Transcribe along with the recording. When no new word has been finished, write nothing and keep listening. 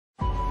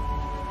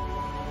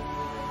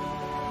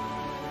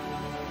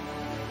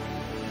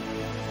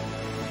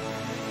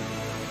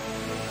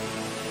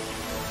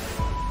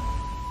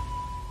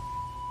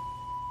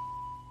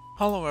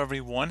Hello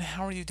everyone,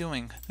 how are you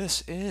doing?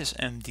 This is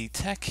MD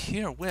Tech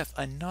here with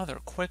another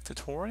quick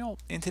tutorial.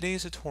 In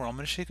today's tutorial, I'm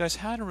going to show you guys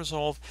how to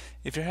resolve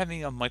if you're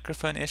having a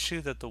microphone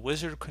issue that the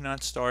wizard could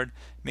not start.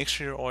 Make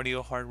sure your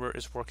audio hardware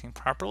is working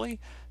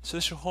properly. So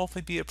this should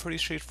hopefully be a pretty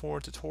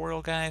straightforward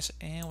tutorial, guys.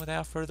 And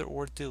without further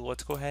ado,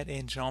 let's go ahead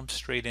and jump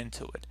straight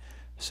into it.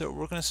 So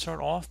we're going to start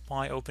off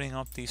by opening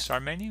up the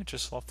start menu.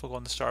 Just left click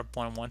on the start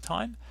button one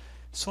time.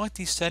 Select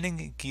the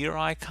setting gear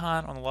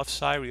icon on the left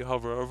side where you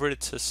hover over it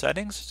to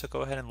settings. So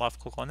go ahead and left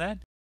click on that.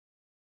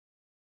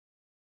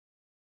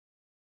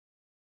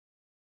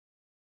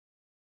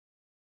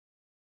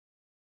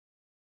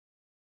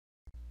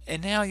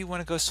 And now you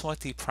want to go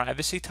select the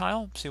privacy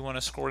tile. So you want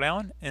to scroll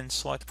down and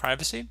select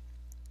privacy.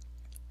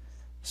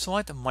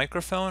 Select the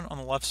microphone on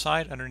the left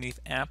side underneath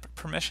app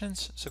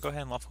permissions. So go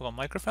ahead and left click on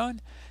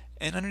microphone.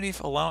 And underneath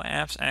allow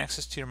apps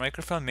access to your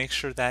microphone, make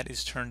sure that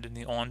is turned in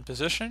the on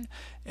position.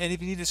 And if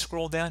you need to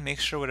scroll down, make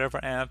sure whatever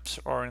apps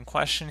are in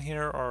question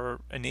here are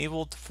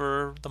enabled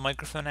for the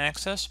microphone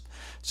access.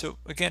 So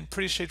again,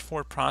 pretty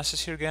straightforward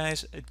process here,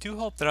 guys. I do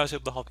hope that I was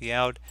able to help you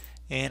out,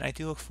 and I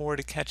do look forward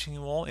to catching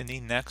you all in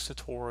the next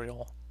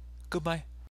tutorial. Goodbye.